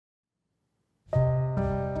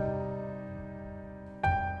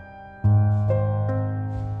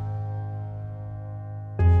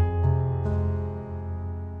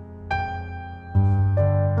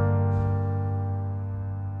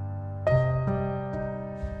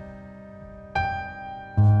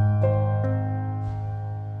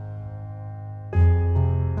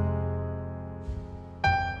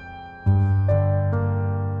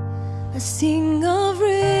sing of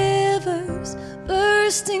rivers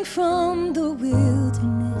bursting from the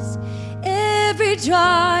wilderness. Every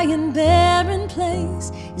dry and barren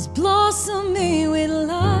place is blossoming with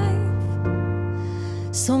life.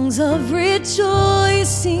 Songs of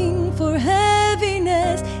rejoicing, for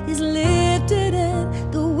heaviness is lifted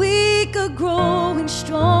and the weak are growing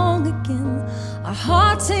strong again. Our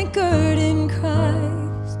hearts anchored in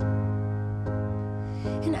Christ,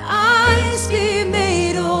 and eyes be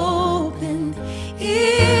made open,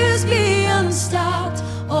 ears be unstopped.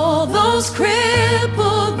 All those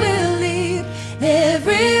crippled will leave,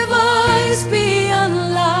 every voice be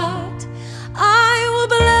unlocked. I will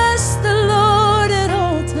bless the Lord at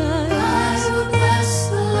all times. I will bless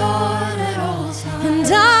the Lord at all times. And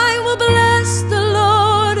I will bless the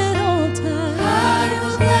Lord at all times. I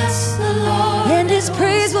will bless the Lord. And His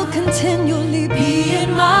praise will continually be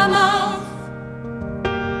in my mouth.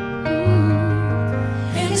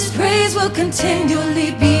 And His praise will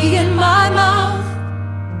continually be in my mouth.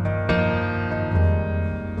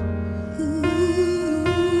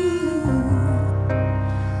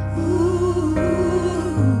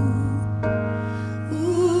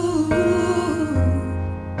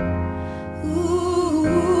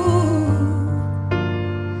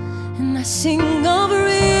 Sing of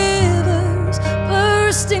rivers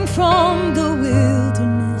bursting from the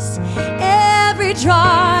wilderness. Every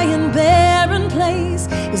dry and barren place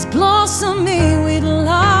is blossoming with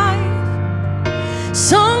life.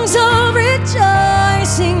 Songs of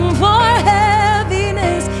rejoicing, for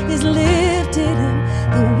heaviness is lifted and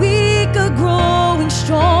the weak are growing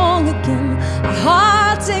strong again. Our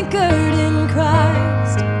hearts anchored in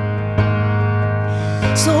Christ.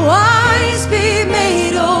 So eyes be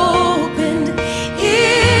made open,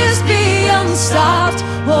 ears be unstopped.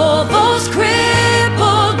 All those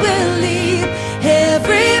crippled will leave,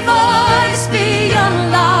 every voice be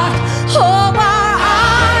unlocked. Oh, our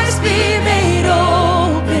eyes be made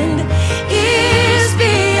open, ears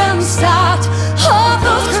be unstopped. All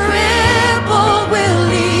those crippled will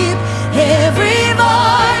leave, every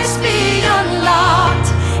voice be unlocked.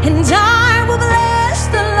 And I will bless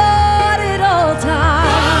the Lord at all times.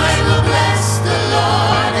 I will bless the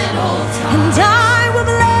Lord at all times. And I will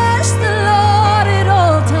bless the Lord at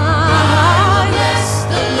all times. I will bless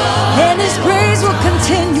the Lord. And His praise will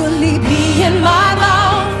continually be in my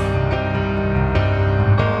mouth.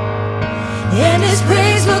 And His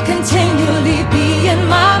praise will continually be in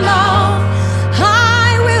my mouth.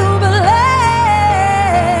 I will bless,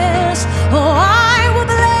 oh, I will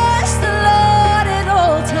bless the Lord at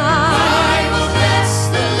all times. I will bless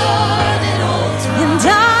the Lord at all times. And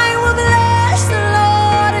I will bless the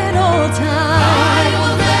Lord at all times. I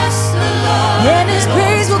will bless the Lord. And His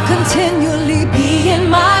praise will continually be in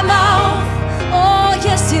my mouth. Oh,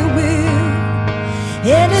 yes, it will.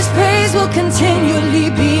 And His praise will continually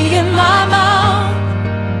be in my mouth.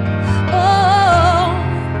 Oh,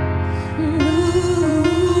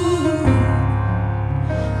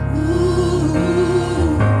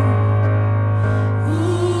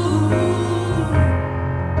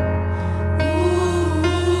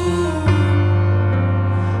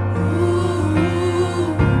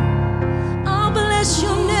 I'll bless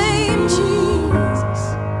your name, Jesus,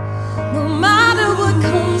 no matter what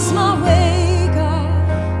comes my way, God.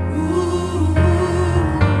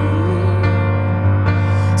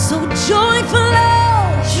 So joy flow,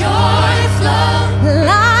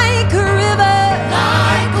 like a river,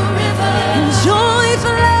 and joy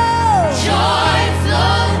flow,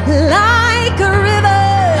 like a river,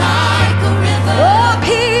 oh,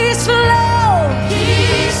 peace flow,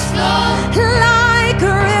 like a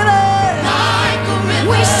river.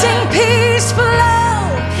 We sing peace flow,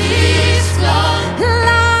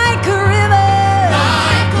 like a river,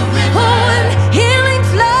 oh, and healing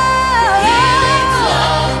flow,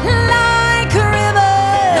 like a river,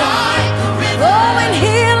 oh, and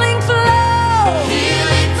healing flow,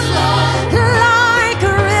 like a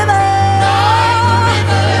river,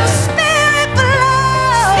 your spirit flow,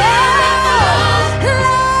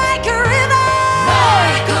 like a river,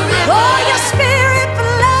 oh, your spirit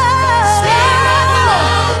flow,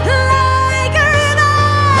 like a river.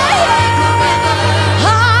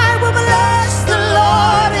 I will bless the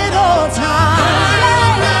Lord at all times.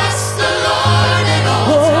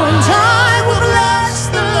 Oh, and I will bless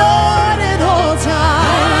the Lord at all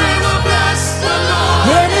times.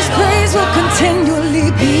 And His praise will continually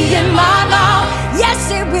be in my mouth.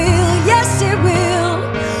 Yes, it will. Yes, it will.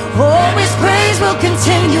 Oh, His praise will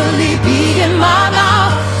continually be in my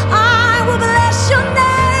mouth. I will bless your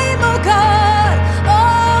name, oh God.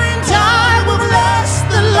 Oh, and I will bless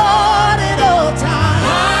the Lord at all times.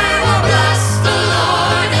 I will bless the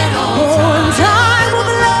Lord at all times.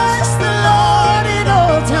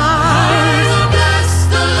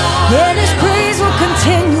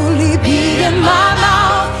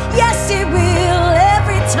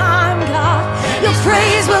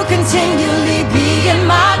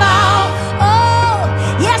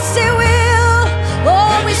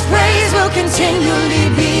 continually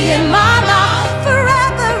be in my mouth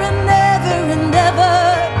forever and ever and ever.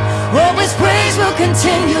 Oh, His praise will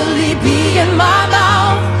continually be in my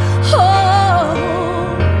mouth.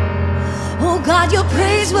 Oh God, your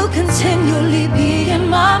praise will continually be in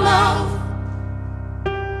my mouth.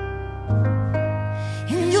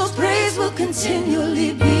 And your praise will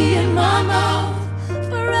continually be in my mouth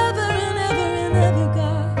forever and ever and ever,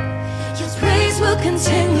 God. Your praise will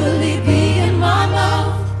continually be in my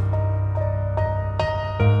mouth.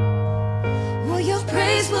 Oh, your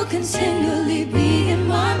praise will continually be in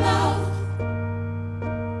my mouth.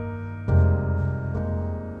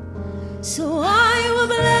 So I will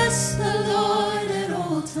bless the Lord at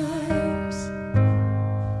all times.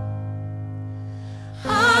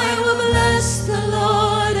 I will bless the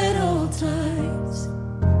Lord at all times.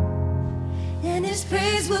 And His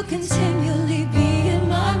praise will continually be in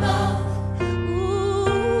my mouth. Ooh,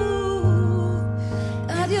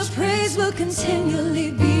 and Your praise will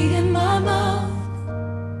continually be in my mouth.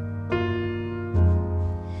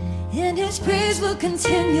 And His praise will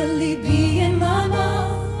continually be in my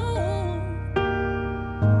mouth.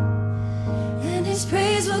 And His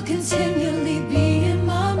praise will continually